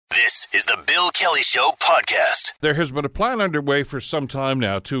This is the Bill Kelly Show podcast. There has been a plan underway for some time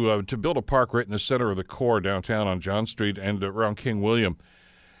now to build a park right in the center of the core downtown on John Street and around King William.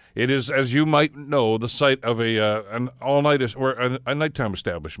 It is, as you might know, the site of an all-night or a nighttime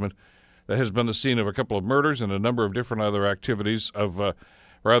establishment that has been the scene of a couple of murders and a number of different other activities of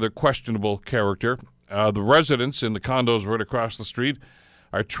rather questionable character. The residents in the condos right across the street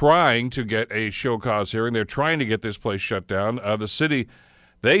are trying to get a show cause hearing. They're trying to get this place shut down. The city,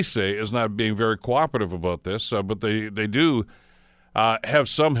 they say, is not being very cooperative about this, but they do have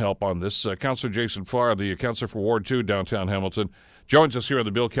some help on this. Councillor Jason Farr, the councillor for Ward 2 downtown Hamilton, joins us here on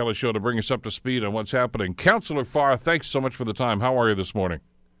the Bill Kelly Show to bring us up to speed on what's happening. Councillor Farr, thanks so much for the time. How are you this morning?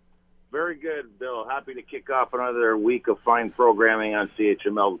 Very good, Bill. Happy to kick off another week of fine programming on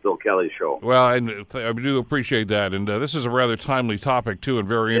CHML, the Bill Kelly Show. Well, I do appreciate that, and this is a rather timely topic, too, and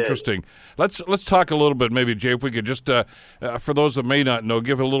very interesting. Let's talk a little bit, maybe, Jay, if we could just, for those that may not know,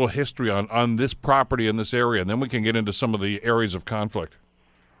 give a little history on this property in this area, and then we can get into some of the areas of conflict.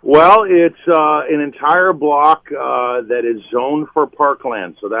 Well, it's an entire block that is zoned for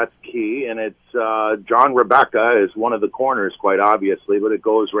parkland, so that's key. And it's John Rebecca is one of the corners, quite obviously, but it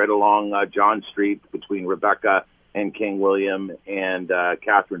goes right along John Street between Rebecca and King William and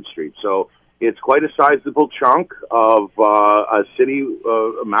Catherine Street. So it's quite a sizable chunk of a city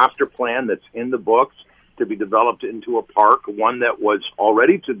master plan that's in the books to be developed into a park, one that was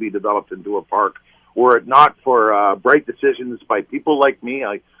already to be developed into a park. Were it not for bright decisions by people like me,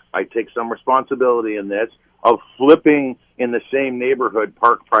 I take some responsibility in this, of flipping in the same neighborhood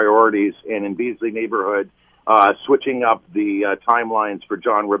park priorities, and in Beasley neighborhood, switching up the timelines for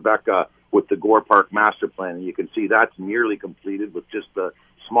John Rebecca with the Gore Park master plan. And you can see that's nearly completed with just the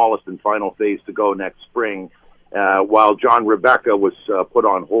smallest and final phase to go next spring, while John Rebecca was put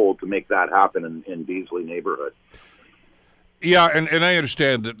on hold to make that happen in Beasley neighborhood. Yeah, and I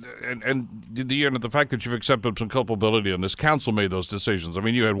understand that, and the fact that you've accepted some culpability on this, council made those decisions. I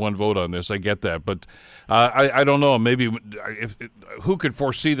mean, you had one vote on this, I get that, but I don't know, maybe who could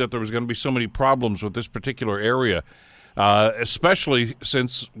foresee that there was going to be so many problems with this particular area, especially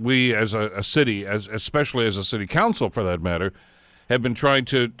since we as a city, especially as a city council for that matter, have been trying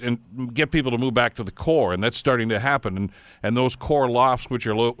to get people to move back to the core, and that's starting to happen. And those core lofts, which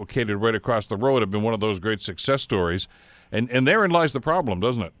are located right across the road, have been one of those great success stories. And therein lies the problem,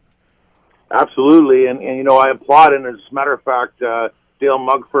 doesn't it? Absolutely. And you know, I applaud, and as a matter of fact, Dale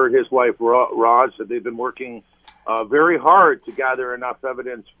Mugford, his wife, Roz, they've been working very hard to gather enough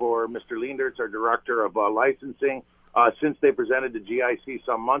evidence for Mr. Leendertz, our director of licensing, since they presented to GIC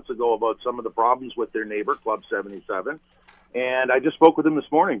some months ago about some of the problems with their neighbor, Club 77. And I just spoke with him this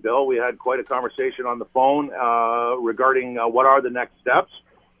morning, Bill. We had quite a conversation on the phone regarding what are the next steps.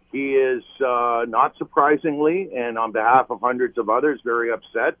 He is, not surprisingly, and on behalf of hundreds of others, very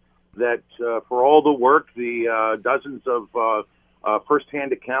upset that for all the work, the dozens of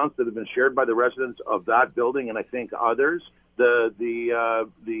first-hand accounts that have been shared by the residents of that building, and I think others, the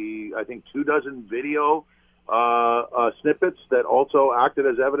I think 24 video snippets that also acted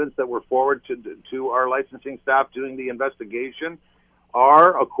as evidence that were forwarded to our licensing staff doing the investigation,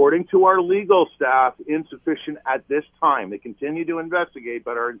 are, according to our legal staff, insufficient at this time. They continue to investigate,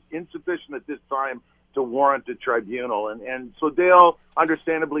 but are insufficient at this time to warrant a tribunal. And so Dale,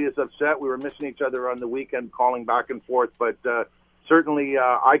 understandably, is upset. We were missing each other on the weekend, calling back and forth, but certainly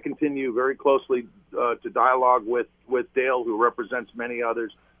I continue very closely to dialogue with Dale, who represents many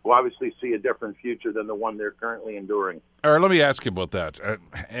others who obviously see a different future than the one they're currently enduring. All right, let me ask you about that.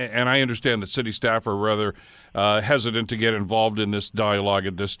 And I understand that city staff are rather hesitant to get involved in this dialogue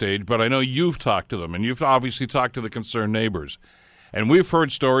at this stage, but I know you've talked to them, and you've obviously talked to the concerned neighbors. And we've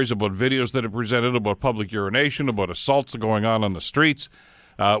heard stories about videos that are presented about public urination, about assaults going on the streets.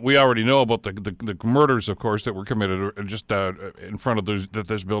 We already know about the murders, of course, that were committed just in front of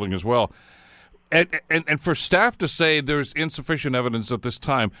this building as well. And for staff to say there's insufficient evidence at this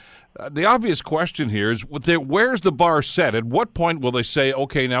time, the obvious question here is, where's the bar set? At what point will they say,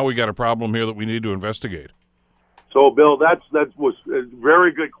 okay, now we got a problem here that we need to investigate? So, Bill, that was a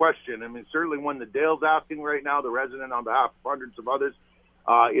very good question. I mean, certainly one that Dale's asking right now, the resident on behalf of hundreds of others,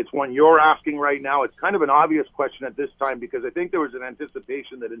 it's one you're asking right now. It's kind of an obvious question at this time because I think there was an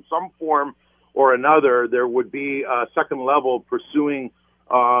anticipation that in some form or another there would be a second level pursuing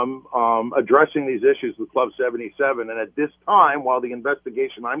addressing these issues with Club 77. And at this time, while the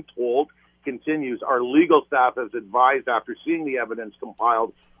investigation, I'm told, continues, our legal staff has advised, after seeing the evidence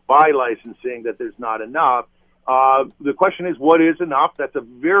compiled by licensing, that there's not enough. The question is, what is enough? That's a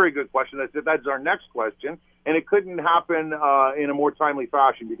very good question. That's our next question. And it couldn't happen in a more timely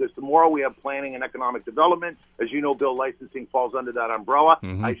fashion, because tomorrow we have planning and economic development. As you know, Bill, licensing falls under that umbrella.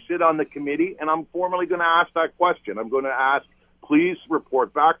 Mm-hmm. I sit on the committee, and I'm formally going to ask that question. I'm going to ask, please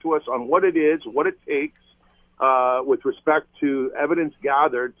report back to us on what it is, what it takes, with respect to evidence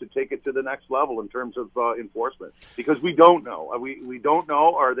gathered to take it to the next level in terms of enforcement. Because we don't know. We don't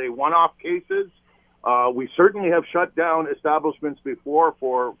know. Are they one-off cases? We certainly have shut down establishments before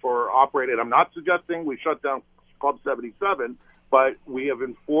for operating. I'm not suggesting we shut down Club 77, but we have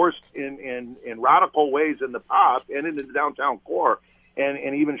enforced in radical ways in the past and in the downtown core,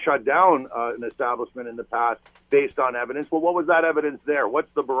 and even shut down an establishment in the past based on evidence. Well, what was that evidence there? What's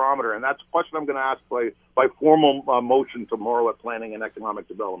the barometer? And that's a question I'm going to ask by formal motion tomorrow at Planning and Economic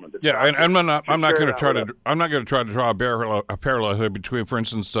Development. Yeah, and I'm not going to try to draw a parallel here between, for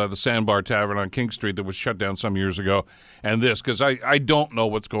instance, the Sandbar Tavern on King Street that was shut down some years ago and this, because I don't know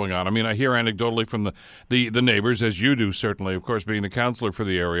what's going on. I mean, I hear anecdotally from the neighbors, as you do, certainly, of course, being the councillor for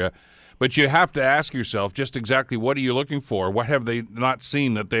the area. But you have to ask yourself just exactly what are you looking for? What have they not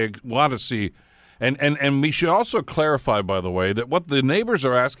seen that they want to see? And we should also clarify, by the way, that what the neighbors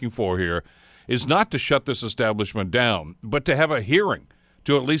are asking for here is not to shut this establishment down, but to have a hearing,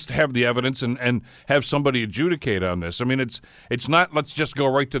 to at least have the evidence and have somebody adjudicate on this. I mean, it's not let's just go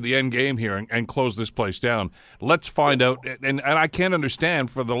right to the end game here and close this place down. Let's find out, and I can't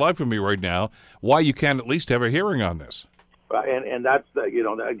understand for the life of me right now why you can't at least have a hearing on this. And that's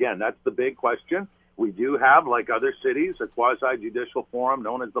again, that's the big question. We do have, like other cities, a quasi-judicial forum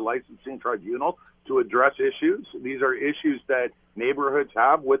known as the Licensing Tribunal to address issues. These are issues that neighborhoods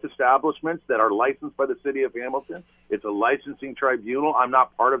have with establishments that are licensed by the City of Hamilton. It's a licensing tribunal. I'm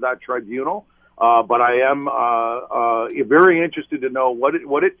not part of that tribunal, but I am very interested to know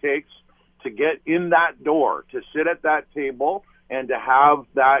what it takes to get in that door, to sit at that table, and to have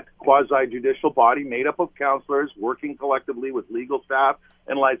that quasi-judicial body made up of counselors working collectively with legal staff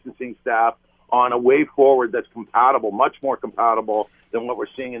and licensing staff on a way forward that's compatible, much more compatible than what we're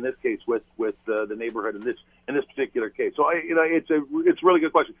seeing in this case with the neighborhood in this particular case. So it's a really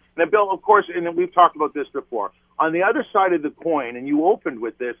good question. And Bill, of course, and we've talked about this before. On the other side of the coin, and you opened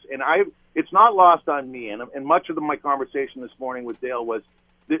with this, and it's not lost on me. And much of my conversation this morning with Dale was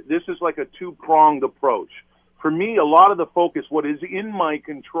this is like a two-pronged approach. For me, a lot of the focus, what is in my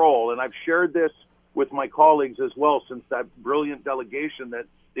control, and I've shared this with my colleagues as well since that brilliant delegation that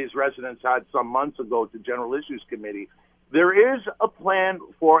these residents had some months ago to General Issues Committee, there is a plan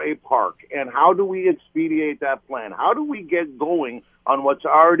for a park. And how do we expedite that plan? How do we get going on what's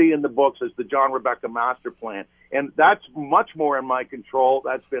already in the books as the John Rebecca Master Plan? And that's much more in my control.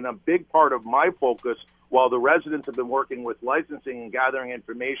 That's been a big part of my focus while the residents have been working with licensing and gathering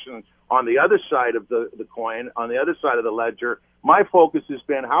information on the other side of the coin, on the other side of the ledger. My focus has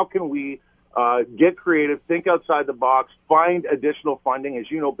been how can we get creative, think outside the box, find additional funding.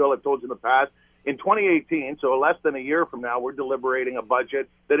 As you know, Bill, I've told you in the past, in 2018, so less than a year from now, we're deliberating a budget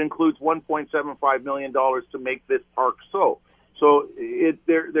that includes $1.75 million to make this park so. So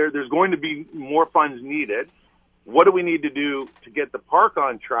there's going to be more funds needed. What do we need to do to get the park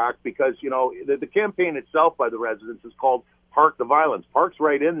on track? Because, the campaign itself by the residents is called Park the Violence. Park's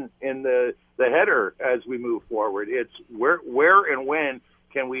right in the header as we move forward. It's where and when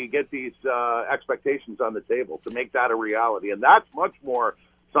can we get these expectations on the table to make that a reality? And that's much more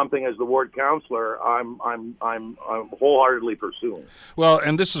something as the ward councillor I'm wholeheartedly pursuing. Well,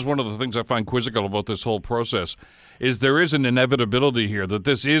 and this is one of the things I find quizzical about this whole process, is there is an inevitability here that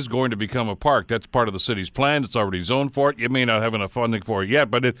this is going to become a park. That's part of the city's plan. It's already zoned for it. You may not have enough funding for it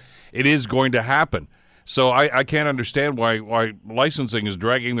yet, but it is going to happen. So I can't understand why licensing is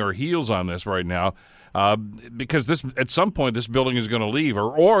dragging their heels on this right now. Because this, at some point, this building is going to leave,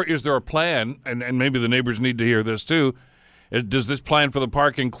 or is there a plan? And maybe the neighbors need to hear this too. Does this plan for the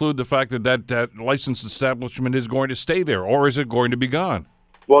park include the fact that licensed establishment is going to stay there, or is it going to be gone?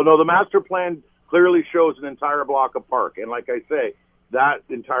 Well, no, the master plan clearly shows an entire block of park, and like I say, that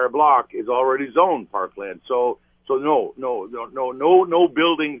entire block is already zoned parkland. So no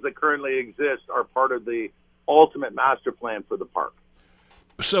buildings that currently exist are part of the ultimate master plan for the park.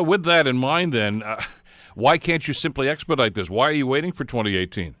 So with that in mind, then, why can't you simply expedite this? Why are you waiting for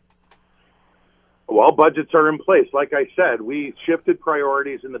 2018? Well, budgets are in place. Like I said, we shifted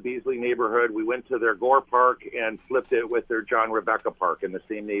priorities in the Beasley neighborhood. We went to their Gore Park and flipped it with their John Rebecca Park in the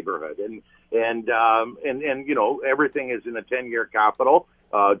same neighborhood. And everything is in a 10-year capital.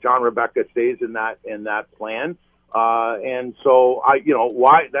 John Rebecca stays in that plan. And so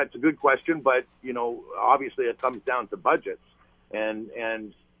why? That's a good question, but obviously it comes down to budgets. And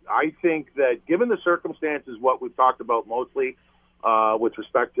I think that given the circumstances, what we've talked about mostly, with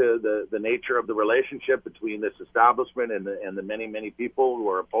respect to the nature of the relationship between this establishment and the many, many people who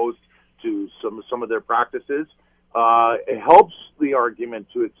are opposed to some of their practices. It helps the argument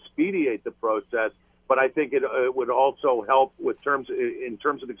to expedite the process, but I think it would also help in terms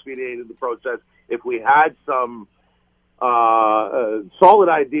of expediting the process if we had some solid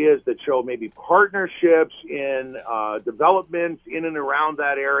ideas that show maybe partnerships in developments in and around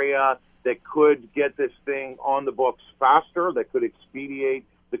that area that could get this thing on the books faster, that could expedite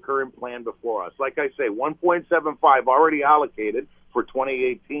the current plan before us. Like I say, 1.75 already allocated for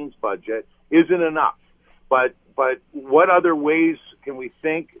 2018's budget isn't enough. But what other ways can we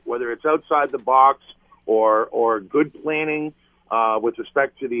think, whether it's outside the box or good planning with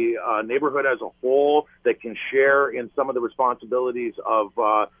respect to the neighborhood as a whole, that can share in some of the responsibilities of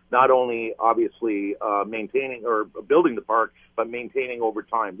not only obviously maintaining or building the park, but maintaining over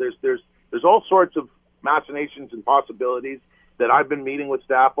time. There's all sorts of machinations and possibilities that I've been meeting with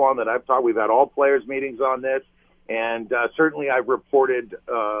staff on, that I've taught. We've had all players meetings on this, and certainly I've reported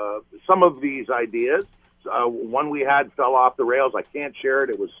some of these ideas. One we had fell off the rails. I can't share it.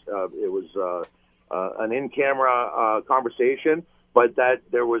 It was an in-camera conversation, but that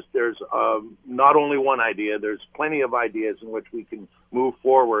there's not only one idea. There's plenty of ideas in which we can move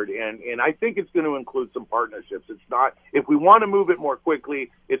forward, and I think it's going to include some partnerships. It's not, if we want to move it more quickly,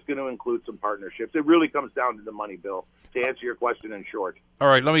 it's going to include some partnerships. It really comes down to the money, Bill, to answer your question in short. All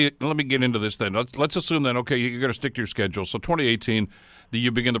right, let me get into this then. Let's assume then, okay, you're going to stick to your schedule. So 2018, you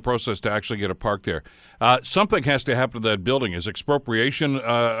begin the process to actually get a park there. Something has to happen to that building. Is expropriation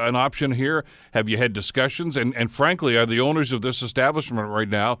an option here? Have you had discussions? And frankly, are the owners of this establishment right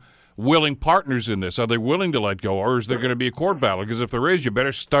now willing partners in this? Are they willing to let go, or is there going to be a court battle? Because if there is, you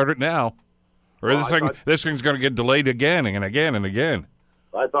better start it now, or this thing's going to get delayed again and again and again.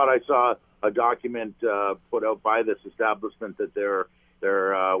 I thought I saw a document put out by this establishment that they're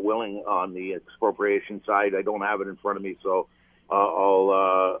willing on the expropriation side. I don't have it in front of me, so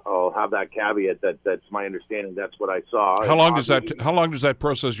I'll have that caveat that's my understanding. That's what I saw. How long does that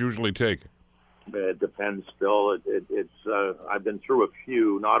process usually take? It depends, Bill. It's I've been through a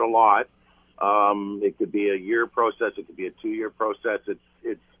few, not a lot. It could be a year process. It could be a 2-year process.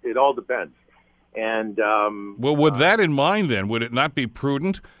 It all depends. And well, with that in mind, then, would it not be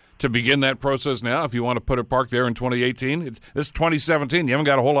prudent to begin that process now if you want to put a park there in 2018? It's 2017. You haven't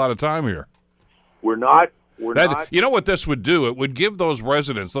got a whole lot of time here. We're not. You know what this would do? It would give those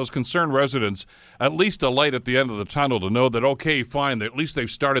residents, those concerned residents, at least a light at the end of the tunnel to know that, okay, fine, that at least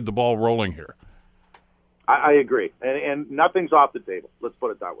they've started the ball rolling here. I agree. And nothing's off the table. Let's put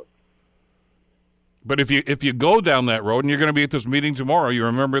it that way. But if you go down that road, and you're going to be at this meeting tomorrow, you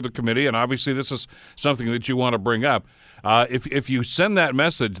remember the committee, and obviously this is something that you want to bring up. If you send that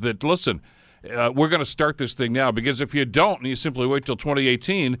message that, listen, we're going to start this thing now, because if you don't and you simply wait till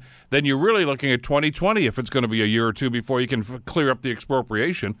 2018, then you're really looking at 2020 if it's going to be a year or two before you can clear up the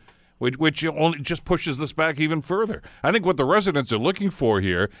expropriation, which only just pushes this back even further. I think what the residents are looking for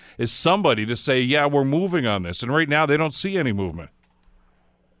here is somebody to say, yeah, we're moving on this, and right now they don't see any movement.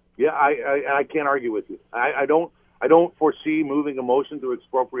 Yeah, I can't argue with you. I don't foresee moving a motion to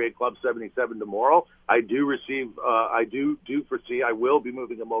expropriate Club 77 tomorrow. I do foresee I will be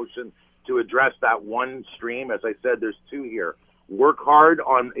moving a motion to address that one stream. As I said, there's 2 here. Work hard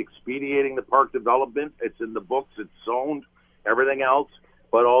on expediting the park development. It's in the books. It's zoned. Everything else,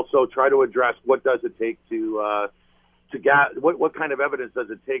 but also try to address what does it take what kind of evidence does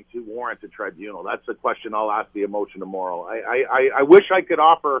it take to warrant a tribunal? That's the question I'll ask the motion tomorrow. I wish I could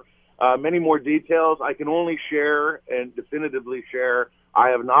offer many more details. I can only share and definitively share I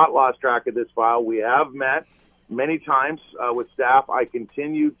have not lost track of this file. We have met many times with staff. I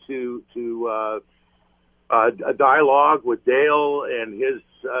continue to a dialogue with Dale and his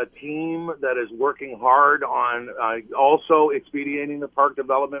team that is working hard on also expediting the park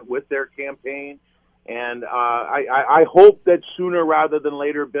development with their campaign. And I hope that sooner rather than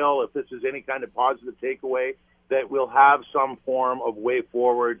later, Bill, if this is any kind of positive takeaway, that we'll have some form of way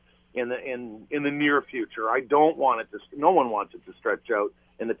forward in the near future. I don't want it to. No one wants it to stretch out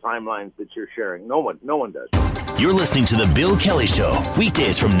in the timelines that you're sharing. No one does. You're listening to The Bill Kelly Show,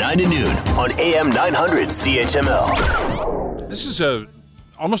 weekdays from 9 to noon on AM 900 CHML. This is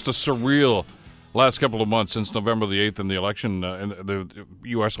almost a surreal last couple of months since November the 8th and the election, the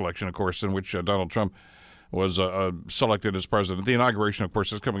U.S. election, of course, in which Donald Trump was selected as president. The inauguration, of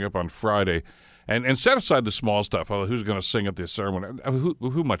course, is coming up on Friday. And set aside the small stuff, who's going to sing at the ceremony.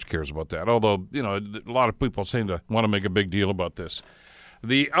 Who much cares about that? Although, a lot of people seem to want to make a big deal about this.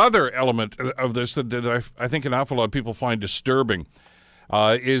 The other element of this that I think an awful lot of people find disturbing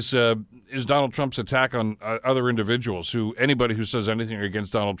is Donald Trump's attack on other individuals. Anybody who says anything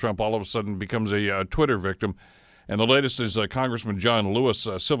against Donald Trump all of a sudden becomes a Twitter victim. And the latest is Congressman John Lewis,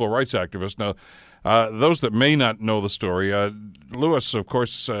 a civil rights activist. Now, those that may not know the story, Lewis, of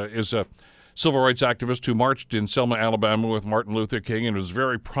course, is a civil rights activist who marched in Selma, Alabama with Martin Luther King and was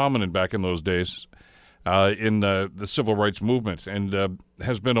very prominent back in those days in the civil rights movement, and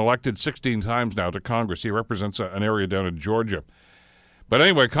has been elected 16 times now to Congress. He represents an area down in Georgia. But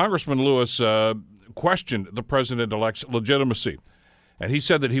anyway, Congressman Lewis questioned the president-elect's legitimacy. And he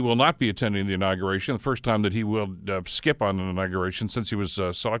said that he will not be attending the inauguration, the first time that he will skip on an inauguration since he was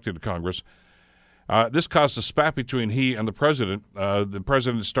selected to Congress. This caused a spat between he and the president. The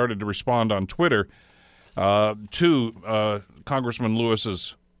president started to respond on Twitter to Congressman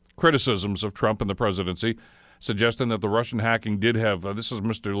Lewis's criticisms of Trump and the presidency, suggesting that the Russian hacking did have, this is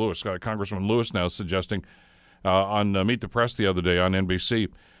Mr. Lewis, Congressman Lewis now suggesting on Meet the Press the other day on NBC,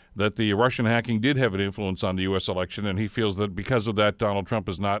 that the Russian hacking did have an influence on the U.S. election, and he feels that because of that, Donald Trump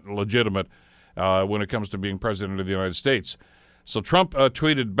is not legitimate when it comes to being president of the United States. So Trump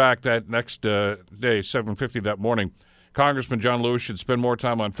tweeted back that next day, 7:50 that morning, Congressman John Lewis should spend more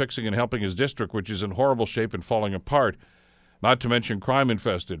time on fixing and helping his district, which is in horrible shape and falling apart, not to mention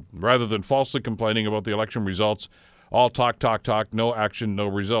crime-infested, rather than falsely complaining about the election results. All talk, talk, talk, no action, no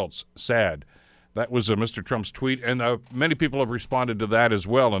results. Sad. That was Mr. Trump's tweet, and many people have responded to that as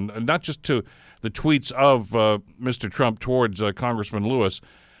well, and not just to the tweets of Mr. Trump towards Congressman Lewis,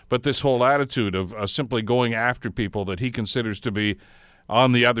 but this whole attitude of simply going after people that he considers to be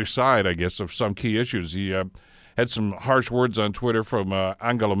on the other side, I guess, of some key issues. He had some harsh words on Twitter from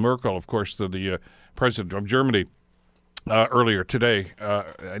Angela Merkel, of course, the president of Germany, earlier today.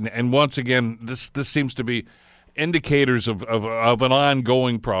 And once again, this seems to be indicators of an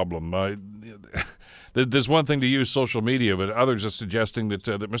ongoing problem. There's one thing to use social media, but others are suggesting that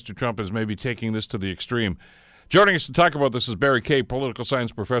Mr. Trump is maybe taking this to the extreme. Joining us to talk about this is Barry Kay, political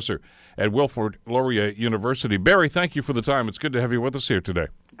science professor at Wilfrid Laurier University. Barry, thank you for the time. It's good to have you with us here today.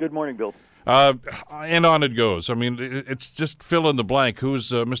 Good morning, Bill. And on it goes. I mean, it's just fill in the blank.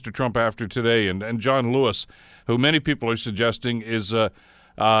 Who's Mr. Trump after today? And John Lewis, who many people are suggesting is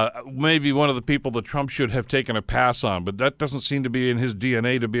maybe one of the people that Trump should have taken a pass on, but that doesn't seem to be in his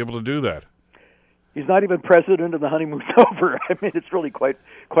DNA to be able to do that. He's not even president, and the honeymoon's over. I mean, it's really quite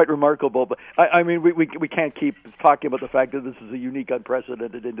remarkable. But I mean, we can't keep talking about the fact that this is a unique,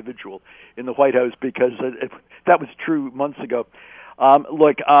 unprecedented individual in the White House, because that was true months ago.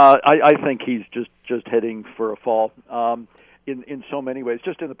 Look, I think he's just heading for a fall. In so many ways.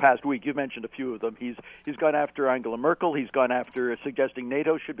 Just in the past week, you mentioned a few of them. He's gone after Angela Merkel. He's gone after suggesting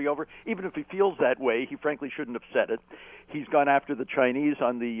NATO should be over. Even if he feels that way, he frankly shouldn't have said it. He's gone after the Chinese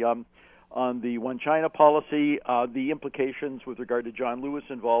on the One China policy. The implications with regard to John Lewis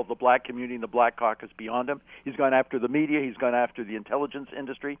involve the black community and the black caucus beyond him. He's gone after the media. He's gone after the intelligence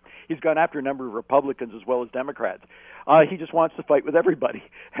industry. He's gone after a number of Republicans as well as Democrats. He just wants to fight with everybody,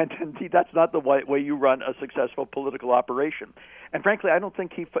 and that's not the way you run a successful political operation. And frankly, I don't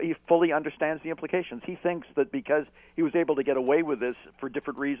think he fully understands the implications. He thinks that because he was able to get away with this for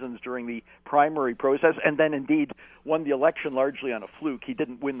different reasons during the primary process, and then indeed won the election largely on a fluke. He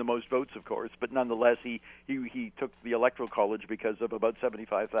didn't win the most votes, of course, but nonetheless he took the Electoral College because of about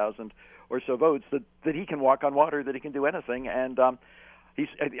 75,000 or so votes, that he can walk on water, that he can do anything, and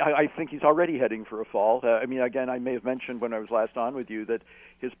I think he's already heading for a fall. I mean, again, I may have mentioned when I was last on with you that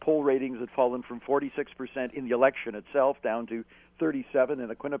his poll ratings had fallen from 46% in the election itself down to 37% in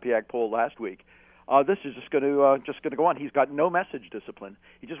a Quinnipiac poll last week. This is just going to go on. He's got no message discipline.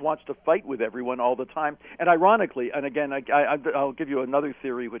 He just wants to fight with everyone all the time. And ironically, and again, I'll give you another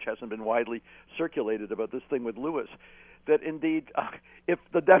theory which hasn't been widely circulated about this thing with Lewis, that indeed, if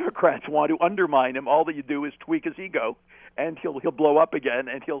the Democrats want to undermine him, all that you do is tweak his ego, and he'll blow up again,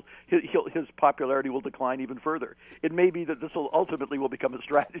 and his popularity will decline even further. It may be that this will ultimately become a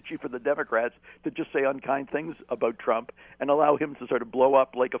strategy for the Democrats to just say unkind things about Trump and allow him to sort of blow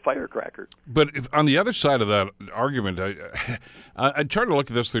up like a firecracker. But on the other side of that argument, I try to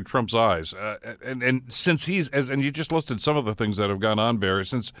look at this through Trump's eyes, and since and you just listed some of the things that have gone on, Barry,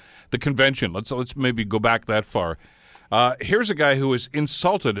 since the convention. Let's maybe go back that far. Here's a guy who is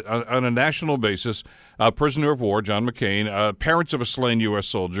insulted on a national basis, a prisoner of war, John McCain, parents of a slain U.S.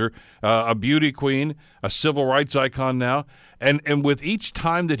 soldier, a beauty queen, a civil rights icon now. And with each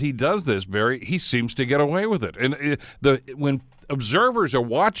time that he does this, Barry, he seems to get away with it. And when observers are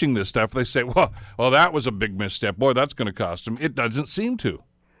watching this stuff, they say, well, that was a big misstep. Boy, that's going to cost him. It doesn't seem to.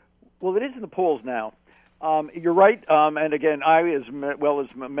 Well, it is in the polls now. You're right, and again, I, well as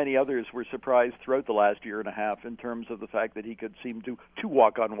many others, were surprised throughout the last year and a half in terms of the fact that he could seem to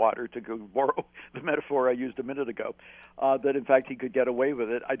walk on water, to go borrow the metaphor I used a minute ago, that in fact he could get away with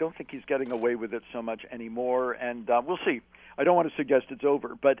it. I don't think he's getting away with it so much anymore, and we'll see. I don't want to suggest it's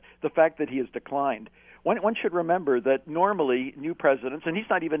over, but the fact that he has declined. One should remember that normally new presidents, and he's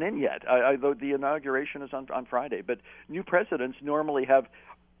not even in yet, though the inauguration is on Friday, but new presidents normally have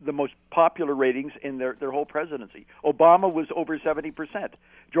the most popular ratings in their whole presidency. Obama was over 70%.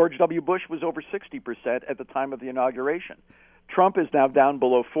 George W. Bush was over 60% at the time of the inauguration. Trump is now down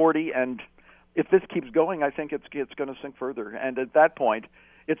below 40, and if this keeps going, I think it's going to sink further. And at that point,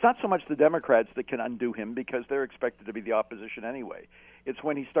 it's not so much the Democrats that can undo him because they're expected to be the opposition anyway. It's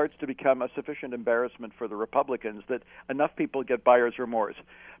when he starts to become a sufficient embarrassment for the Republicans that enough people get buyer's remorse.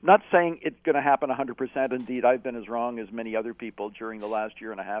 I'm not saying it's going to happen 100%. Indeed, I've been as wrong as many other people during the last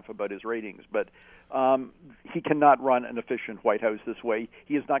year and a half about his ratings. But he cannot run an efficient White House this way.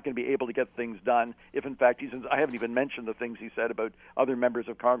 He is not going to be able to get things done if, in fact, I haven't even mentioned the things he said about other members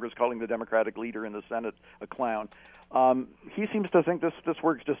of Congress, calling the Democratic leader in the Senate a clown. He seems to think this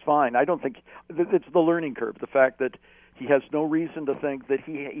works just fine. I don't think it's the learning curve, the fact that he has no reason to think that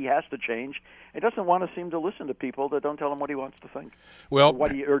he has to change. He doesn't want to seem to listen to people that don't tell him what he wants to think. Well,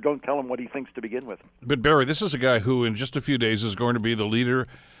 or don't tell him what he thinks to begin with. But Barry, this is a guy who in just a few days is going to be the leader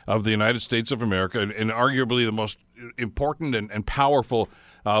of the United States of America and arguably the most important and powerful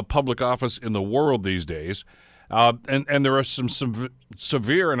public office in the world these days. And there are some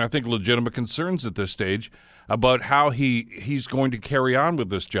severe and I think legitimate concerns at this stage about how he's going to carry on with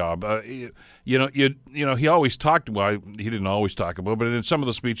this job. He always talked. Well, he didn't always talk about, but in some of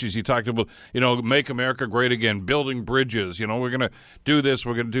the speeches he talked about, make America great again, building bridges. We're going to do this,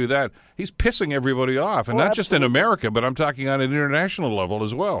 we're going to do that. He's pissing everybody off, and not just in America, but I'm talking on an international level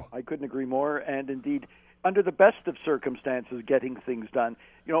as well. I couldn't agree more, and indeed, under the best of circumstances, getting things done.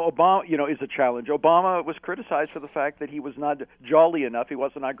 Obama, is a challenge. Obama was criticized for the fact that he was not jolly enough, he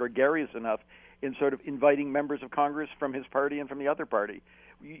was not gregarious enough in sort of inviting members of Congress from his party and from the other party.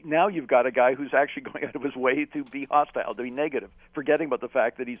 Now you've got a guy who's actually going out of his way to be hostile, to be negative, forgetting about the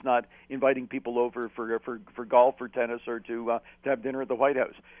fact that he's not inviting people over for golf or tennis or to have dinner at the White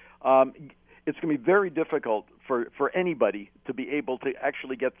House. It's going to be very difficult for anybody to be able to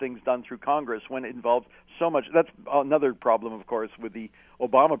actually get things done through Congress when it involves so much. That's another problem, of course, with the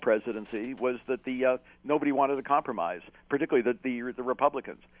Obama presidency, was that nobody wanted to compromise, particularly the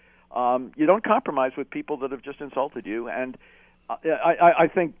Republicans. You don't compromise with people that have just insulted you, and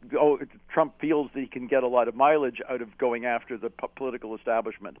I think Trump feels that he can get a lot of mileage out of going after the political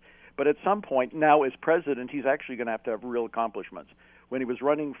establishment. But at some point, now as president, he's actually going to have real accomplishments. When he was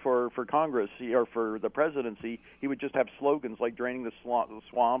running for Congress or for the presidency, he would just have slogans like draining the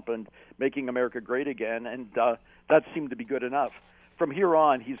swamp and making America great again, and that seemed to be good enough. From here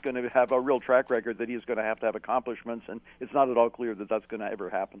on, he's going to have a real track record that he's going to have accomplishments, and it's not at all clear that that's going to ever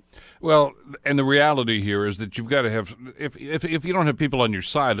happen. Well, and the reality here is that you've got to have, if you don't have people on your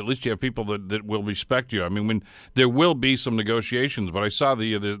side, at least you have people that will respect you. I mean, when there will be some negotiations, but I saw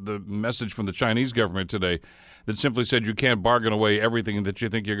the message from the Chinese government today that simply said you can't bargain away everything that you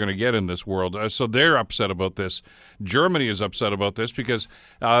think you're going to get in this world. So they're upset about this. Germany is upset about this because,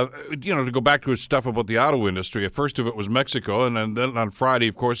 to go back to his stuff about the auto industry, at first of it was Mexico, and then on Friday,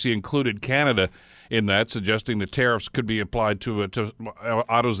 of course, he included Canada in that, suggesting that tariffs could be applied to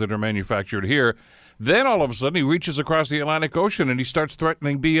autos that are manufactured here. Then all of a sudden he reaches across the Atlantic Ocean and he starts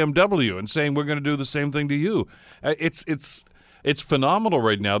threatening BMW and saying we're going to do the same thing to you. It's phenomenal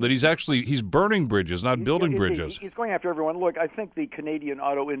right now that he's burning bridges, not building bridges. He's going after everyone. Look, I think the Canadian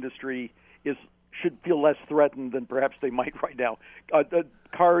auto industry should feel less threatened than perhaps they might right now. The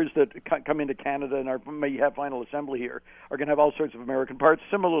cars that come into Canada and may have final assembly here are going to have all sorts of American parts.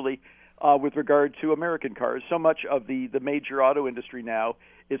 Similarly, with regard to American cars, so much of the major auto industry now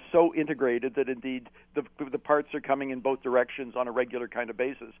is so integrated that indeed the parts are coming in both directions on a regular kind of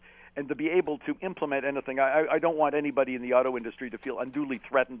basis. And to be able to implement anything, I don't want anybody in the auto industry to feel unduly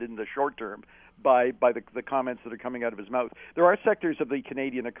threatened in the short term by the comments that are coming out of his mouth. There are sectors of the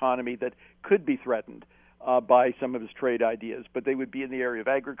Canadian economy that could be threatened by some of his trade ideas, but they would be in the area of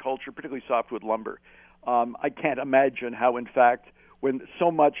agriculture, particularly softwood lumber. I can't imagine how, in fact, when so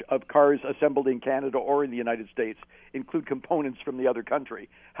much of cars assembled in Canada or in the United States include components from the other country,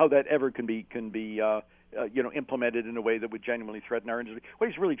 how that ever can be implemented in a way that would genuinely threaten our industry. What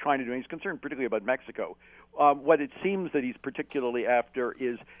he's really trying to do, and he's concerned particularly about Mexico, what it seems that he's particularly after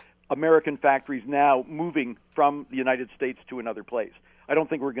is American factories now moving from the United States to another place. I don't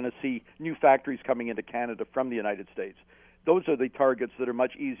think we're going to see new factories coming into Canada from the United States. Those are the targets that are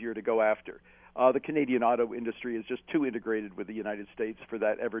much easier to go after. The Canadian auto industry is just too integrated with the United States for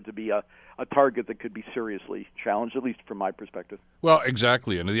that ever to be a target that could be seriously challenged, at least from my perspective. Well,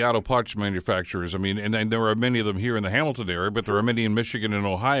 exactly. And the auto parts manufacturers, I mean, and there are many of them here in the Hamilton area, but there are many in Michigan and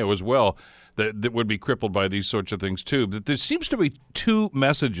Ohio as well that would be crippled by these sorts of things, too. But there seems to be two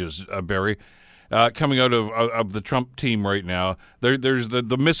messages, Barry, coming out of the Trump team right now. There's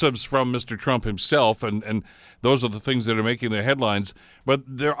the missives from Mr. Trump himself, and those are the things that are making the headlines. But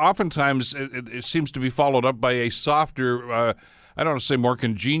there oftentimes it seems to be followed up by a softer, I don't want to say more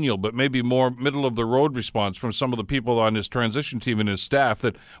congenial, but maybe more middle-of-the-road response from some of the people on his transition team and his staff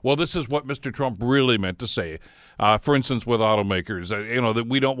that, well, this is what Mr. Trump really meant to say. For instance, with automakers, that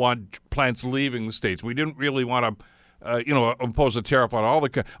we don't want plants leaving the States. We didn't really want to impose a tariff on all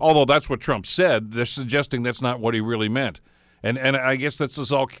although that's what Trump said, they're suggesting that's not what he really meant. And I guess this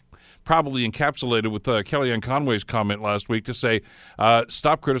is all probably encapsulated with Kellyanne Conway's comment last week to say,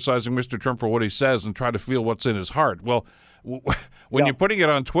 stop criticizing Mr. Trump for what he says and try to feel what's in his heart. Well, when you're putting it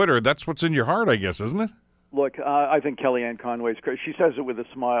on Twitter, that's what's in your heart, I guess, isn't it? Look, I think Kellyanne Conway's, she says it with a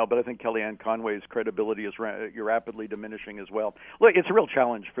smile, but I think Kellyanne Conway's credibility is rapidly diminishing as well. Look, it's a real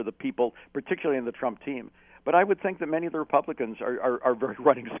challenge for the people, particularly in the Trump team. But I would think that many of the Republicans are very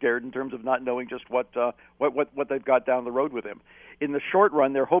running scared in terms of not knowing just what they've got down the road with him. In the short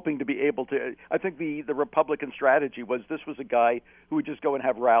run, they're hoping to be able to. I think the Republican strategy was this was a guy who would just go and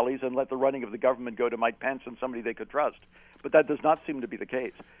have rallies and let the running of the government go to Mike Pence and somebody they could trust. But that does not seem to be the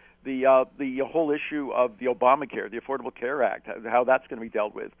case. The whole issue of the Obamacare, the Affordable Care Act, how that's going to be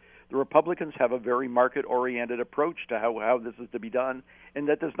dealt with. The Republicans have a very market-oriented approach to how this is to be done, and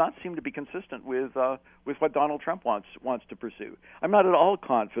that does not seem to be consistent with what Donald Trump wants to pursue. I'm not at all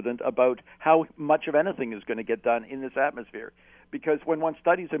confident about how much of anything is going to get done in this atmosphere, because when one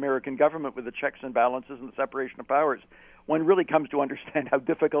studies American government with the checks and balances and the separation of powers, one really comes to understand how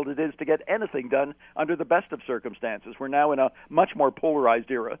difficult it is to get anything done under the best of circumstances. We're now in a much more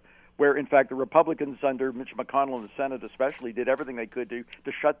polarized era, where, in fact, the Republicans under Mitch McConnell in the Senate especially did everything they could to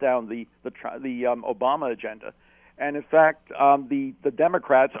shut down the Obama agenda. And, in fact, the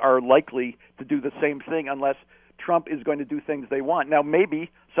Democrats are likely to do the same thing unless Trump is going to do things they want. Now,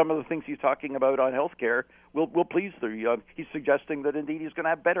 maybe some of the things he's talking about on health care will please he's suggesting that, indeed, he's going to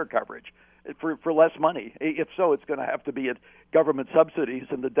have better coverage for less money. If so, it's going to have to be at government subsidies,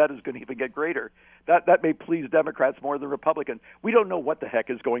 and the debt is going to even get greater. That may please Democrats more than Republicans. We don't know what the heck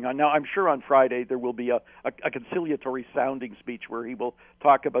is going on. Now, I'm sure on Friday there will be a conciliatory sounding speech where he will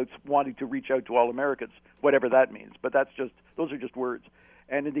talk about wanting to reach out to all Americans, whatever that means. But those are just words.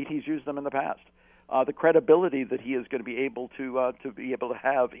 And, indeed, he's used them in the past. The credibility that he is going to be able to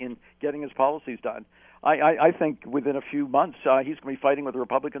have in getting his policies done. I think within a few months he's going to be fighting with the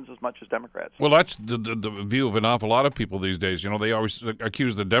Republicans as much as Democrats. Well, that's the view of an awful lot of people these days. They always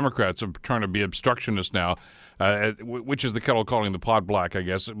accuse the Democrats of trying to be obstructionists now, which is the kettle calling the pot black, I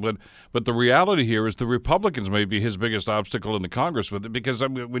guess. But the reality here is the Republicans may be his biggest obstacle in the Congress with it, because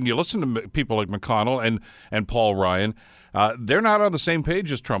when you listen to people like McConnell and Paul Ryan, they're not on the same page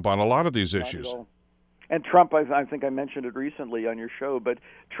as Trump on a lot of these issues. Not at all. And Trump, I think I mentioned it recently on your show, but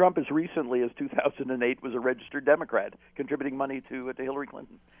Trump as recently as 2008 was a registered Democrat, contributing money to Hillary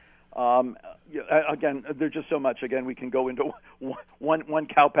Clinton. Again, there's just so much. Again, we can go into one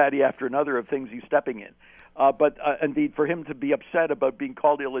cow patty after another of things he's stepping in. But indeed, for him to be upset about being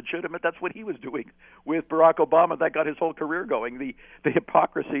called illegitimate, that's what he was doing with Barack Obama. That got his whole career going. The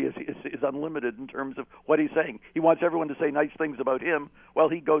hypocrisy is unlimited in terms of what he's saying. He wants everyone to say nice things about him while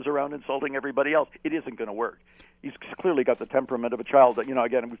he goes around insulting everybody else. It isn't going to work. He's clearly got the temperament of a child.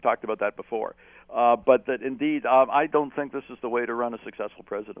 Again, we've talked about that before. But that indeed, I don't think this is the way to run a successful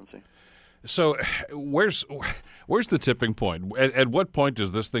presidency. So where's the tipping point? At what point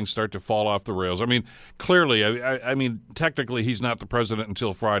does this thing start to fall off the rails? I mean, clearly, I mean, technically he's not the president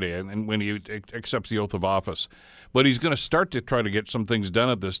until Friday and when he accepts the oath of office. But he's going to start to try to get some things done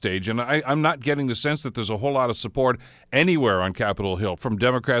at this stage. And I'm not getting the sense that there's a whole lot of support anywhere on Capitol Hill from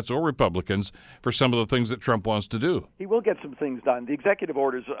Democrats or Republicans for some of the things that Trump wants to do. He will get some things done. The executive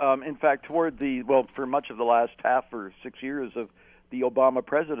orders, in fact, for much of the last half or 6 years of the Obama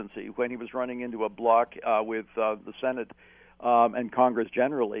presidency, when he was running into a block with the Senate and Congress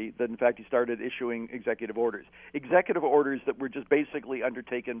generally, that in fact he started issuing executive orders that were just basically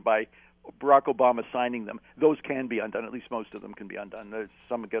undertaken by Barack Obama signing them. Those can be undone. At least most of them can be undone.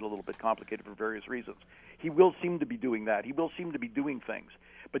 Some get a little bit complicated for various reasons. He will seem to be doing that. He will seem to be doing things.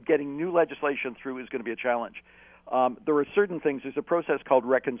 But getting new legislation through is going to be a challenge. There are certain things. There's a process called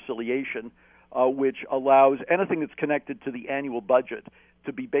reconciliation, which allows anything that's connected to the annual budget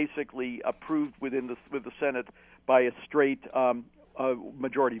to be basically approved with the Senate by a straight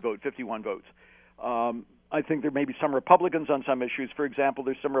majority vote, 51 votes. I think there may be some Republicans on some issues. For example,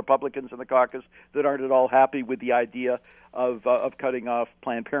 there's some Republicans in the caucus that aren't at all happy with the idea of cutting off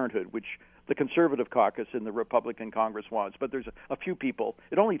Planned Parenthood, which the conservative caucus in the Republican Congress wants. But there's a few people.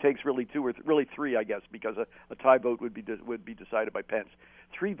 It only takes really two or really three, I guess, because a tie vote would be decided by Pence.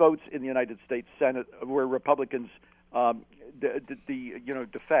 3 votes in the United States Senate where Republicans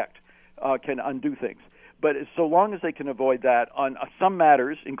defect can undo things. But so long as they can avoid that on some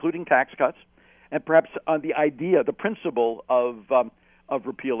matters, including tax cuts, and perhaps on the idea, the principle of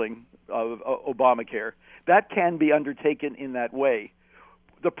repealing of Obamacare, that can be undertaken in that way.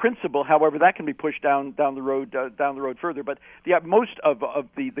 The principle, however, that can be pushed down the road further. But most of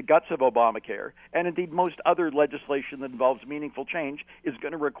the guts of Obamacare, and indeed most other legislation that involves meaningful change, is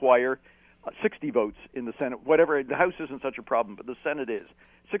going to require 60 votes in the Senate. Whatever, the House isn't such a problem, but the Senate is.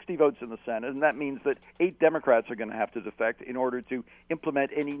 60 votes in the Senate, and that means that 8 Democrats are going to have to defect in order to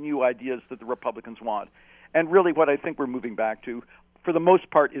implement any new ideas that the Republicans want. And really what I think we're moving back to, for the most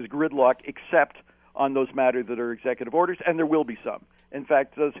part, is gridlock, except on those matters that are executive orders, and there will be some. In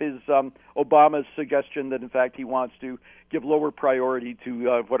fact, his Obama's suggestion that, in fact, he wants to give lower priority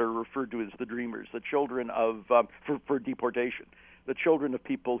to what are referred to as the Dreamers, the children of for deportation. The children of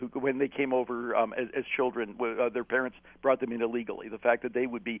people who, when they came over as children, their parents brought them in illegally. The fact that they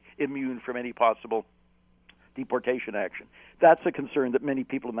would be immune from any possible deportation action. That's a concern that many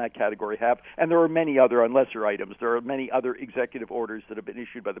people in that category have, and there are many other on lesser items. There are many other executive orders that have been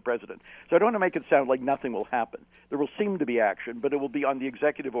issued by the president. So I don't want to make it sound like nothing will happen. There will seem to be action, but it will be on the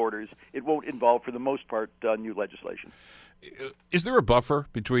executive orders. It won't involve, for the most part, new legislation. Is there a buffer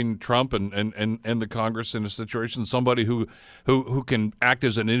between Trump and the Congress in a situation? Somebody who can act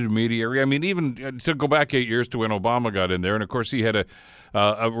as an intermediary? I mean, even to go back 8 years to when Obama got in there, and of course he had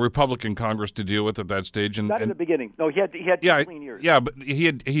a Republican Congress to deal with at that stage. And not in the beginning. No, he had two clean years. Yeah, but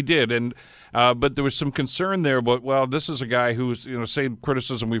he did, and but there was some concern there. But well, this is a guy who's same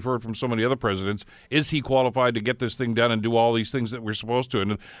criticism we've heard from so many other presidents. Is he qualified to get this thing done and do all these things that we're supposed to?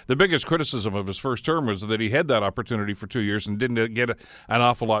 And the biggest criticism of his first term was that he had that opportunity for 2 years and didn't get an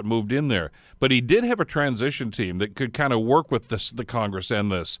awful lot moved in there. But he did have a transition team that could kind of work with the Congress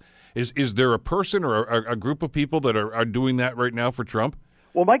and this. Is there a person or a group of people that are doing that right now for Trump?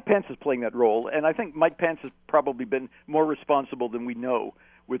 Well, Mike Pence is playing that role, and I think Mike Pence has probably been more responsible than we know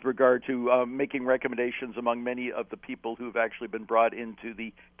with regard to making recommendations among many of the people who have actually been brought into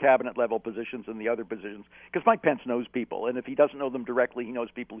the cabinet-level positions and the other positions. Because Mike Pence knows people, and if he doesn't know them directly, he knows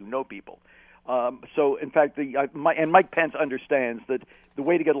people who know people. So, in fact, Mike Pence understands that the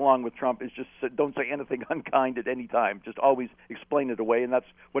way to get along with Trump is just don't say anything unkind at any time. Just always explain it away, and that's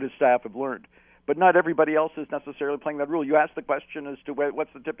what his staff have learned. But not everybody else is necessarily playing that rule. You asked the question as to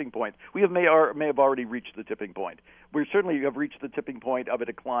what's the tipping point. We may have already reached the tipping point. We certainly have reached the tipping point of a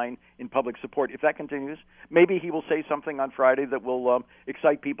decline in public support. If that continues, maybe he will say something on Friday that will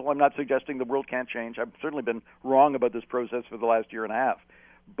excite people. I'm not suggesting the world can't change. I've certainly been wrong about this process for the last year and a half.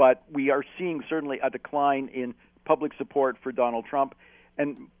 But we are seeing certainly a decline in public support for Donald Trump,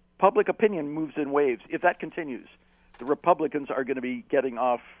 and public opinion moves in waves. If that continues, the Republicans are going to be getting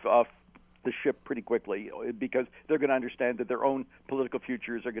off the ship pretty quickly because they're going to understand that their own political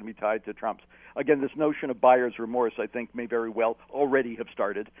futures are going to be tied to Trump's. Again, this notion of buyer's remorse, I think, may very well already have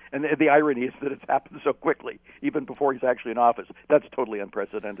started. And the irony is that it's happened so quickly, even before he's actually in office. That's totally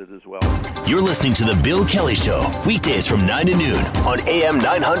unprecedented as well. You're listening to The Bill Kelly Show, weekdays from 9 to noon on AM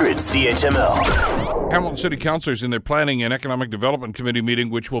 900 CHML. Hamilton City Councilors in their Planning and Economic Development Committee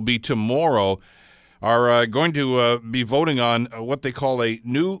meeting, which will be tomorrow, are going to be voting on what they call a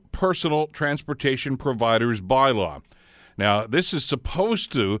new personal transportation providers bylaw. Now, this is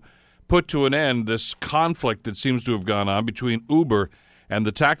supposed to put to an end this conflict that seems to have gone on between Uber and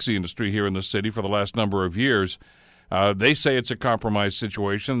the taxi industry here in the city for the last number of years. They say it's a compromise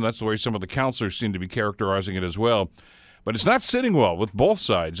situation. That's the way some of the councilors seem to be characterizing it as well. But it's not sitting well with both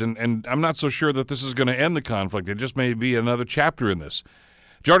sides, and I'm not so sure that this is going to end the conflict. It just may be another chapter in this.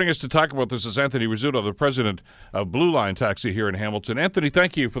 Joining us to talk about this is Anthony Rizzuto, the president of Blue Line Taxi here in Hamilton. Anthony,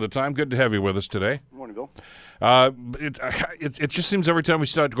 thank you for the time. Good to have you with us today. Good morning, Bill. It just seems every time we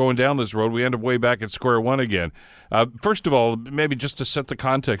start going down this road, we end up way back at square one again. First of all, maybe just to set the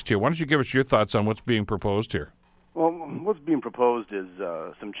context here, why don't you give us your thoughts on what's being proposed here? Well, what's being proposed is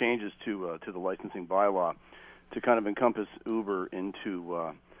some changes to the licensing bylaw to kind of encompass Uber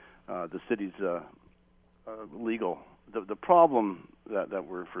into the city's legal. The problem that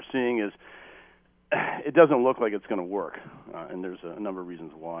we're foreseeing is it doesn't look like it's going to work, and there's a number of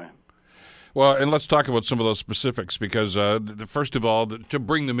reasons why. Well, and let's talk about some of those specifics because, first of all, to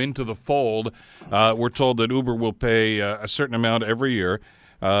bring them into the fold, we're told that Uber will pay a certain amount every year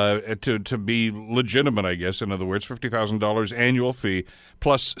to be legitimate, I guess. In other words, $50,000 annual fee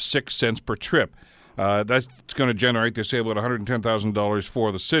plus 6 cents per trip. That's going to generate, they say, about $110,000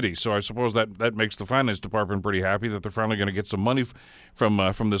 for the city. So I suppose that makes the finance department pretty happy that they're finally going to get some money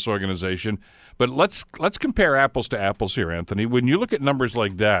from this organization. But let's compare apples to apples here, Anthony. When you look at numbers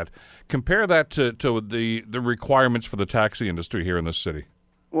like that, compare that to the requirements for the taxi industry here in this city.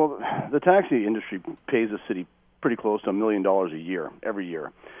 Well, the taxi industry pays the city pretty close to $1 million a year, every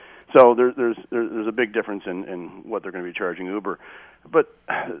year. So there's a big difference in what they're going to be charging Uber. But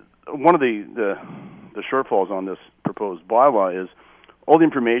one of the shortfalls on this proposed bylaw is all the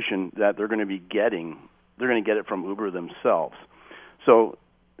information that they're going to be getting, they're going to get it from Uber themselves. So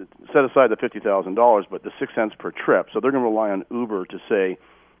set aside the $50,000, but the 6 cents per trip. So they're going to rely on Uber to say,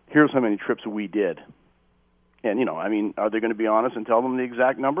 here's how many trips we did. And, are they going to be honest and tell them the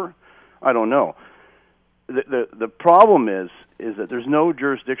exact number? I don't know. The problem is that there's no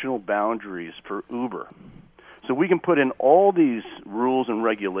jurisdictional boundaries for Uber. So we can put in all these rules and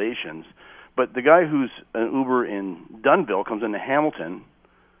regulations, but the guy who's an Uber in Dunnville comes into Hamilton,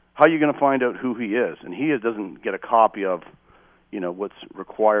 how are you going to find out who he is? And he doesn't get a copy of, what's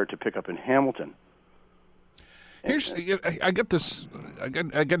required to pick up in Hamilton. I get this. I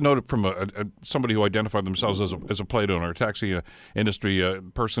get noted from somebody who identified themselves as a plate owner, a taxi industry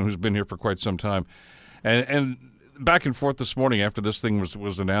person who's been here for quite some time, and back and forth this morning after this thing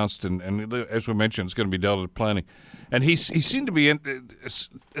was announced, and as we mentioned, it's going to be dealt with planning, and he seemed to be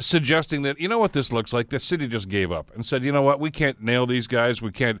suggesting that what this looks like. The city just gave up and said, we can't nail these guys.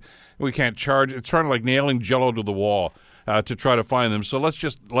 We can't charge. It's trying to like nailing Jello to the wall. To try to find them, so let's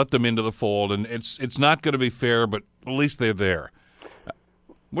just let them into the fold, and it's not going to be fair, but at least they're there.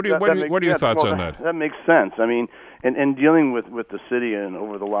 What are your thoughts on that? That makes sense. I mean, and dealing with the city and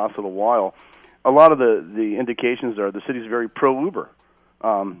over the last little while, a lot of the indications are the city's very pro Uber.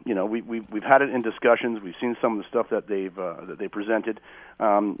 We've had it in discussions. We've seen some of the stuff that they presented. They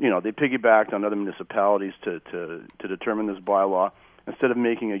piggybacked on other municipalities to determine this bylaw instead of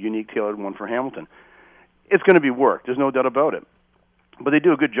making a unique, tailored one for Hamilton. It's going to be work. There's no doubt about it. But they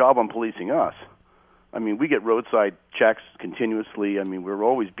do a good job on policing us. I mean, we get roadside checks continuously. I mean, we're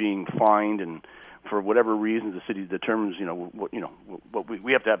always being fined, and for whatever reason, the city determines, what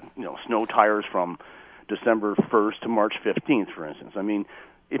we have to have, snow tires from December 1st to March 15th, for instance. I mean,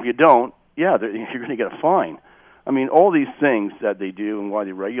 if you don't, you're going to get a fine. I mean, all these things that they do and why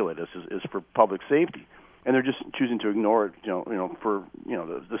they regulate us is for public safety, and they're just choosing to ignore it, for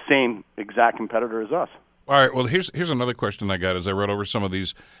the same exact competitor as us. All right. Well, here's another question I got as I read over some of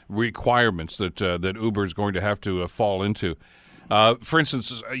these requirements that Uber is going to have to fall into. For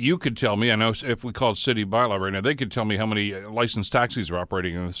instance, you could tell me. I know if we call it city bylaw right now, they could tell me how many licensed taxis are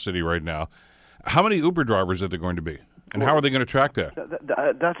operating in the city right now. How many Uber drivers are there going to be, and how are they going to track that?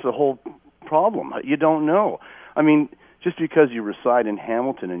 That's the whole problem. You don't know. I mean, just because you reside in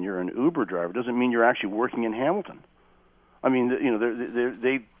Hamilton and you're an Uber driver doesn't mean you're actually working in Hamilton. I mean,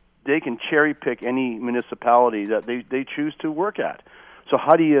 they can cherry pick any municipality that they choose to work at. So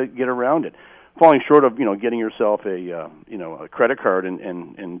how do you get around it? Falling short of getting yourself a credit card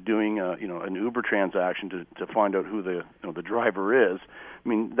and doing an Uber transaction to find out who the driver is. I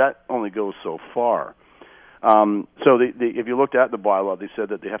mean, that only goes so far. So if you looked at the bylaw, they said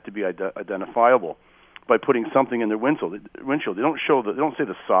that they have to be identifiable by putting something in their windshield. They don't they don't say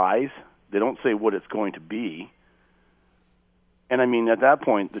the size. They don't say what it's going to be. And I mean, at that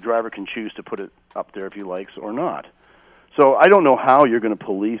point, the driver can choose to put it up there if he likes or not. So I don't know how you're going to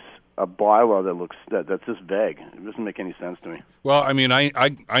police a bylaw that's this vague. It doesn't make any sense to me. Well, I mean,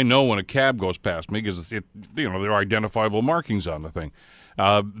 I know when a cab goes past me because there are identifiable markings on the thing.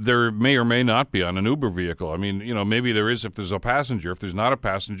 There may or may not be on an Uber vehicle. I mean, maybe there is if there's a passenger. If there's not a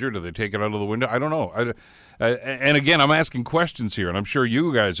passenger, do they take it out of the window? I don't know. And again, I'm asking questions here, and I'm sure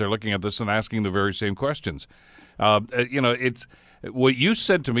you guys are looking at this and asking the very same questions. It's what you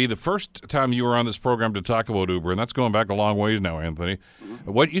said to me the first time you were on this program to talk about Uber, and that's going back a long ways now, Anthony.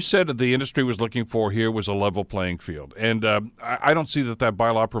 Mm-hmm. What you said that the industry was looking for here was a level playing field, and I don't see that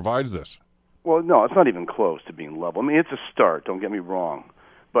bylaw provides this. Well, no, it's not even close to being level. I mean, it's a start, don't get me wrong,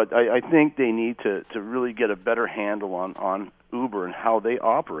 but I think they need to really get a better handle on Uber and how they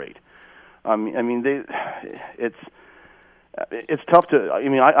operate. It's tough to. I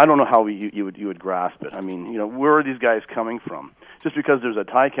mean, I don't know how you would grasp it. I mean, where are these guys coming from? Just because there's a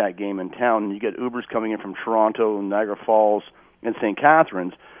Ticat game in town and you get Ubers coming in from Toronto, Niagara Falls, and St.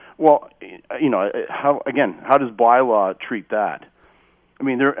 Catharines, well, how does bylaw treat that? I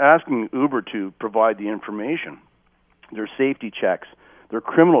mean, they're asking Uber to provide the information, their safety checks, their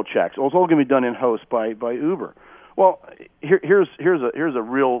criminal checks. Well, it's all going to be done in-house by Uber. Well, here's a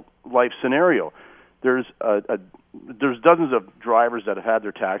real life scenario. There's dozens of drivers that have had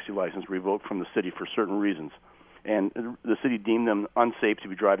their taxi license revoked from the city for certain reasons, and the city deemed them unsafe to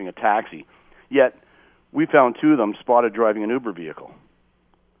be driving a taxi. Yet, we found 2 of them spotted driving an Uber vehicle.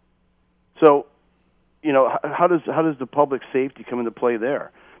 So, how does the public safety come into play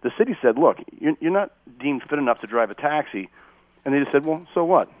there? The city said, look, you're not deemed fit enough to drive a taxi, and they just said, well, so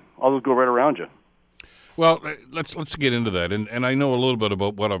what? I'll just go right around you. Well, let's get into that, and I know a little bit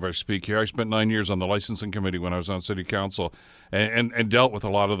about whatever I speak here. I spent 9 years on the licensing committee when I was on city council, and dealt with a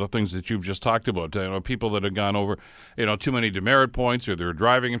lot of the things that you've just talked about. People that have gone over, too many demerit points, or they're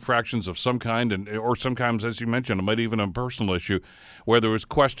driving infractions of some kind, or sometimes, as you mentioned, it might even a personal issue, where there was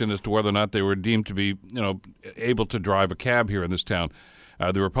question as to whether or not they were deemed to be, able to drive a cab here in this town.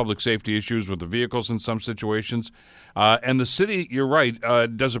 There were public safety issues with the vehicles in some situations, and the city, you're right,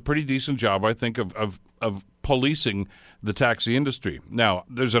 does a pretty decent job, I think, of policing the taxi industry. Now,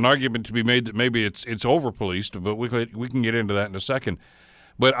 there's an argument to be made that maybe it's over-policed, but we can get into that in a second.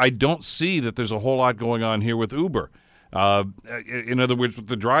 But I don't see that there's a whole lot going on here with Uber. In other words, with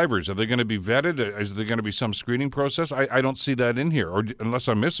the drivers, are they going to be vetted? Is there going to be some screening process? I don't see that in here, or unless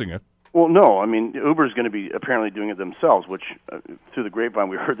I'm missing it. Well, no. I mean, Uber is going to be apparently doing it themselves, which through the grapevine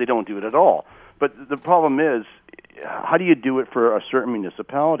we heard they don't do it at all. But the problem is, how do you do it for a certain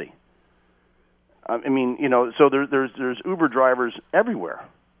municipality? I mean, so there's Uber drivers everywhere.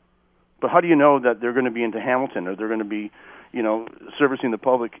 But how do you know that they're going to be into Hamilton, or they're going to be, servicing the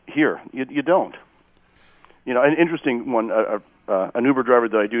public here? You don't. An interesting one, an Uber driver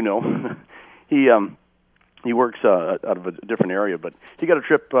that I do know, he works out of a different area, but he got a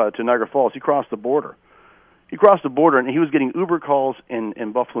trip to Niagara Falls. He crossed the border. And he was getting Uber calls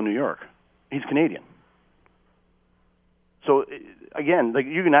in Buffalo, New York. He's Canadian. So, again,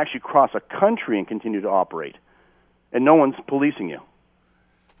 you can actually cross a country and continue to operate, and no one's policing you.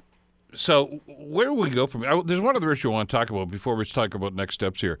 So where do we go from here? There's one other issue I want to talk about before we talk about next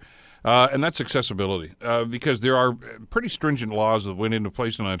steps here, and that's accessibility, because there are pretty stringent laws that went into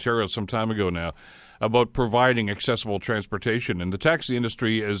place in Ontario some time ago now about providing accessible transportation, and the taxi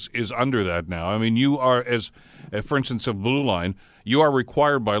industry is under that now. I mean, you are, for instance, of Blue Line, you are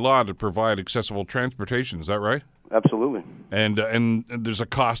required by law to provide accessible transportation. Is that right? Absolutely. And there's a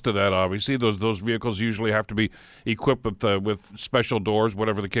cost to that, obviously. Those vehicles usually have to be equipped with special doors,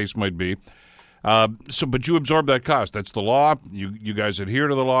 whatever the case might be. But you absorb that cost. That's the law. You guys adhere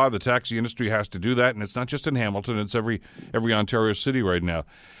to the law. The taxi industry has to do that, and it's not just in Hamilton. It's every Ontario city right now.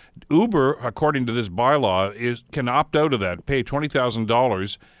 Uber, according to this bylaw, can opt out of that, pay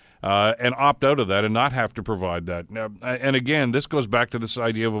 $20,000 and opt out of that and not have to provide that. Now, and again, this goes back to this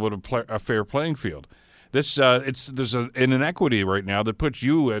idea of a fair playing field. There's an inequity right now that puts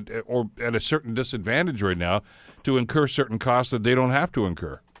you at a certain disadvantage right now to incur certain costs that they don't have to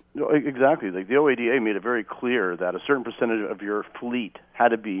incur. No, exactly. The OADA made it very clear that a certain percentage of your fleet had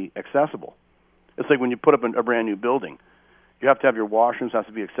to be accessible. It's like when you put up a brand new building. You have to have your washrooms has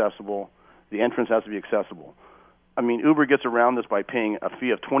to be accessible. The entrance has to be accessible. I mean, Uber gets around this by paying a fee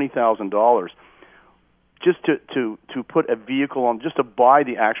of $20,000 just to put a vehicle on, just to buy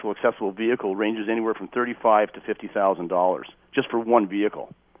the actual accessible vehicle ranges anywhere from $35,000 to $50,000 just for one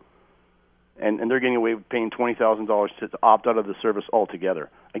vehicle. And they're getting away with paying $20,000 to opt out of the service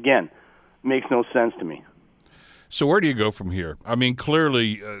altogether. Again, makes no sense to me. So where do you go from here? I mean,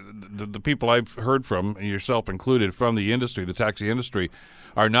 clearly, the people I've heard from, yourself included, from the industry, the taxi industry,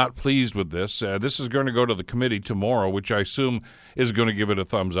 are not pleased with this. This is going to go to the committee tomorrow, which I assume is going to give it a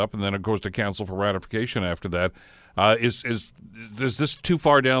thumbs up, and then it goes to council for ratification after that. Is this too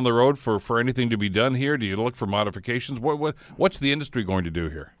far down the road for anything to be done here? Do you look for modifications? What's the industry going to do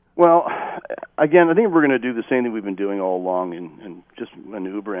here? Well, again, I think we're going to do the same thing we've been doing all along, and just when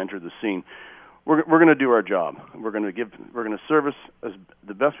Uber entered the scene. We're going to do our job. We're going to service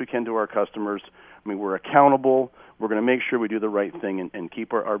the best we can to our customers. I mean, we're accountable. We're going to make sure we do the right thing and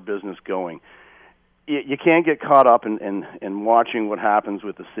keep our business going. You can't get caught up in watching what happens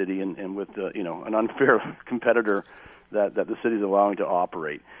with the city and with an unfair competitor that the city is allowing to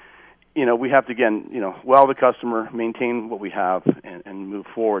operate. We have to wow the customer, maintain what we have, and move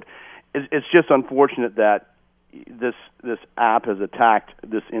forward. It's just unfortunate that this app has attacked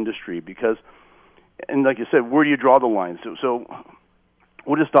this industry because. And like you said, where do you draw the line? So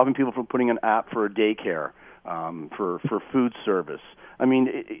what is stopping people from putting an app for a daycare, for food service? I mean,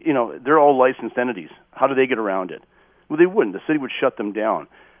 they're all licensed entities. How do they get around it? Well, they wouldn't. The city would shut them down.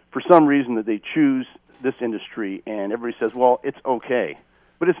 For some reason that they choose this industry, and everybody says, well, it's okay.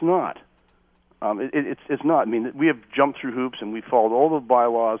 but it's not. It's not. I mean, we have jumped through hoops and we followed all the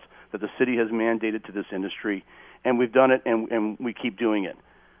bylaws that the city has mandated to this industry, and we've done it, and we keep doing it.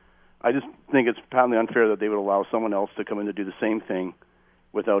 I just think it's patently unfair that they would allow someone else to come in to do the same thing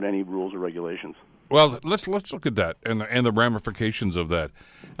without any rules or regulations. Well, let's look at that and the ramifications of that.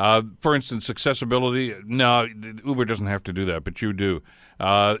 For instance, accessibility. No, Uber doesn't have to do that, but you do.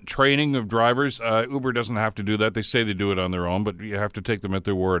 Training of drivers. Uber doesn't have to do that. They say they do it on their own, but you have to take them at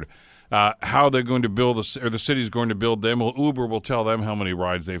their word. How they're going to build, or the city's going to build them. Well, Uber will tell them how many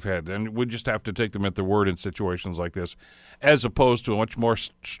rides they've had, and we just have to take them at their word in situations like this, as opposed to a much more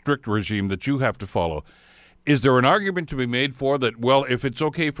strict regime that you have to follow. Is there an argument to be made for that? Well, if it's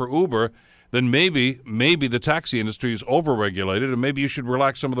okay for Uber, then maybe the taxi industry is overregulated, and maybe you should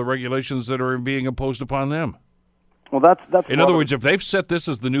relax some of the regulations that are being imposed upon them. Well, that's. In other words, if they've set this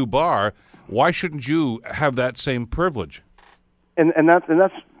as the new bar, why shouldn't you have that same privilege? And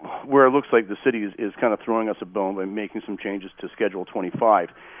that's where it looks like the city is kind of throwing us a bone by making some changes to Schedule 25.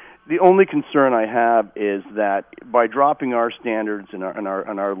 The only concern I have is that by dropping our standards and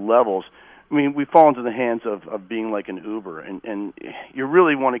our levels, I mean, we fall into the hands of being like an Uber, and you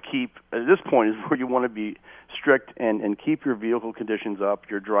really want to keep, at this point is where you want to be strict and keep your vehicle conditions up,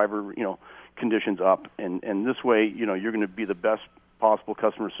 your driver, conditions up, and this way, you're going to be the best possible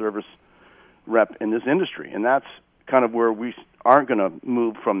customer service rep in this industry, and that's kind of where we aren't going to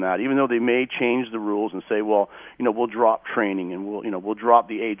move from that, even though they may change the rules and say, well, we'll drop training and we'll drop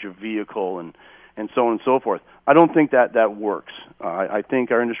the age of vehicle and so on and so forth. I don't think that works. I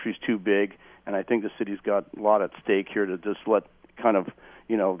think our industry is too big, and I think the city's got a lot at stake here to just let kind of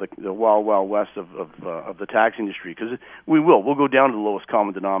the wild west of the taxi industry, because we'll go down to the lowest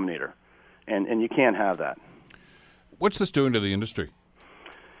common denominator, and you can't have that. What's this doing to the industry?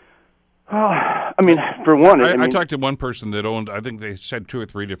 I mean, for one, I talked to one person that owned, I think they said 2 or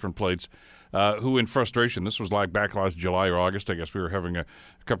 3 different plates, who in frustration, this was like back last July or August, I guess we were having a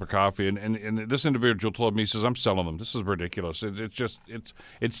cup of coffee, and this individual told me, he says, I'm selling them. This is ridiculous.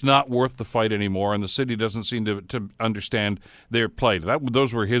 It's not worth the fight anymore, and the city doesn't seem to understand their plight.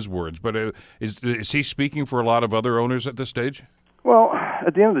 Those were his words, but is he speaking for a lot of other owners at this stage? Well,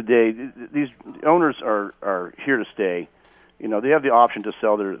 at the end of the day, these owners are here to stay. They have the option to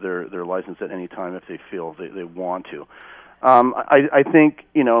sell their license at any time if they feel they want to. I think,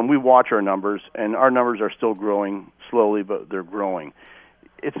 and we watch our numbers, and our numbers are still growing slowly, but they're growing.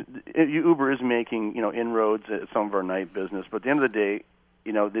 Uber is making, inroads at some of our night business, but at the end of the day,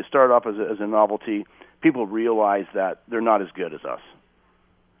 they start off as a novelty. People realize that they're not as good as us.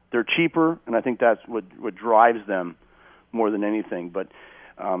 They're cheaper, and I think that's what drives them more than anything. But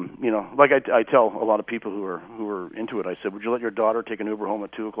like I tell a lot of people who are into it, I said, would you let your daughter take an Uber home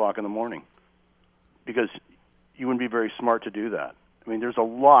at 2:00 in the morning? Because you wouldn't be very smart to do that. I mean, there's a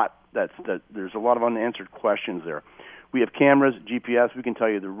lot there's a lot of unanswered questions there. We have cameras, GPS, we can tell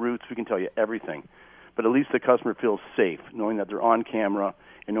you the routes, we can tell you everything. But at least the customer feels safe, knowing that they're on camera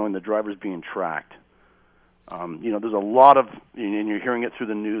and knowing the driver's being tracked. There's a lot of, and you're hearing it through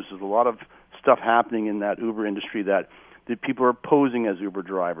the news, there's a lot of stuff happening in that Uber industry that people are posing as Uber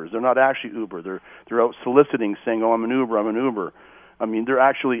drivers. They're not actually Uber. They're out soliciting, saying, "Oh, I'm an Uber." I mean, they're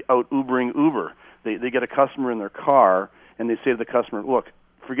actually out Ubering Uber. They get a customer in their car, and they say to the customer, "Look,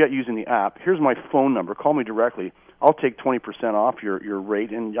 forget using the app. Here's my phone number. Call me directly. I'll take 20% off your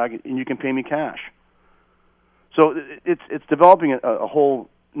rate, and you can pay me cash." So it's developing a whole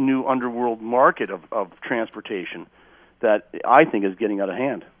new underworld market of transportation that I think is getting out of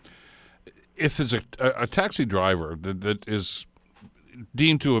hand. If it's a taxi driver that is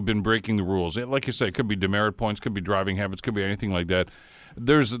deemed to have been breaking the rules, like you say, it could be demerit points, could be driving habits, could be anything like that.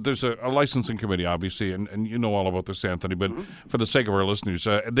 There's a licensing committee, obviously, and you know all about this, Anthony, but for the sake of our listeners,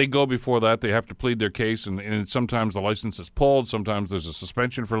 they go before that. They have to plead their case, and sometimes the license is pulled. Sometimes there's a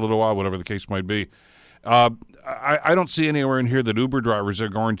suspension for a little while, whatever the case might be. I don't see anywhere in here that Uber drivers are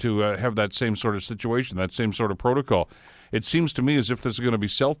going to have that same sort of situation, that same sort of protocol. It seems to me as if this is going to be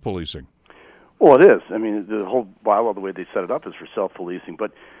self-policing. Well, it is. I mean, the whole bylaw, the way they set it up, is for self-policing.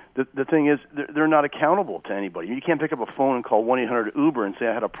 But the thing is, they're not accountable to anybody. You can't pick up a phone and call 1-800-UBER and say,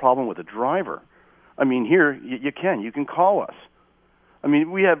 I had a problem with a driver. I mean, here, you can. You can call us. I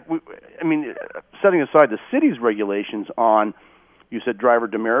mean, setting aside the city's regulations on, you said driver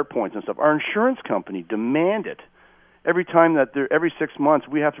demerit points and stuff, our insurance company demand it. Every 6 months,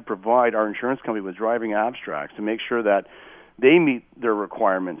 we have to provide our insurance company with driving abstracts to make sure that they meet their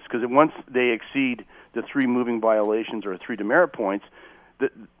requirements, because once they exceed the 3 moving violations or 3 demerit points,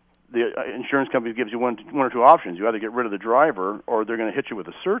 the insurance company gives you one or two options. You either get rid of the driver, or they're going to hit you with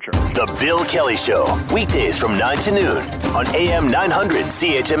a surcharge. The Bill Kelly Show, weekdays from 9 to noon on AM 900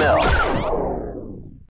 CHML.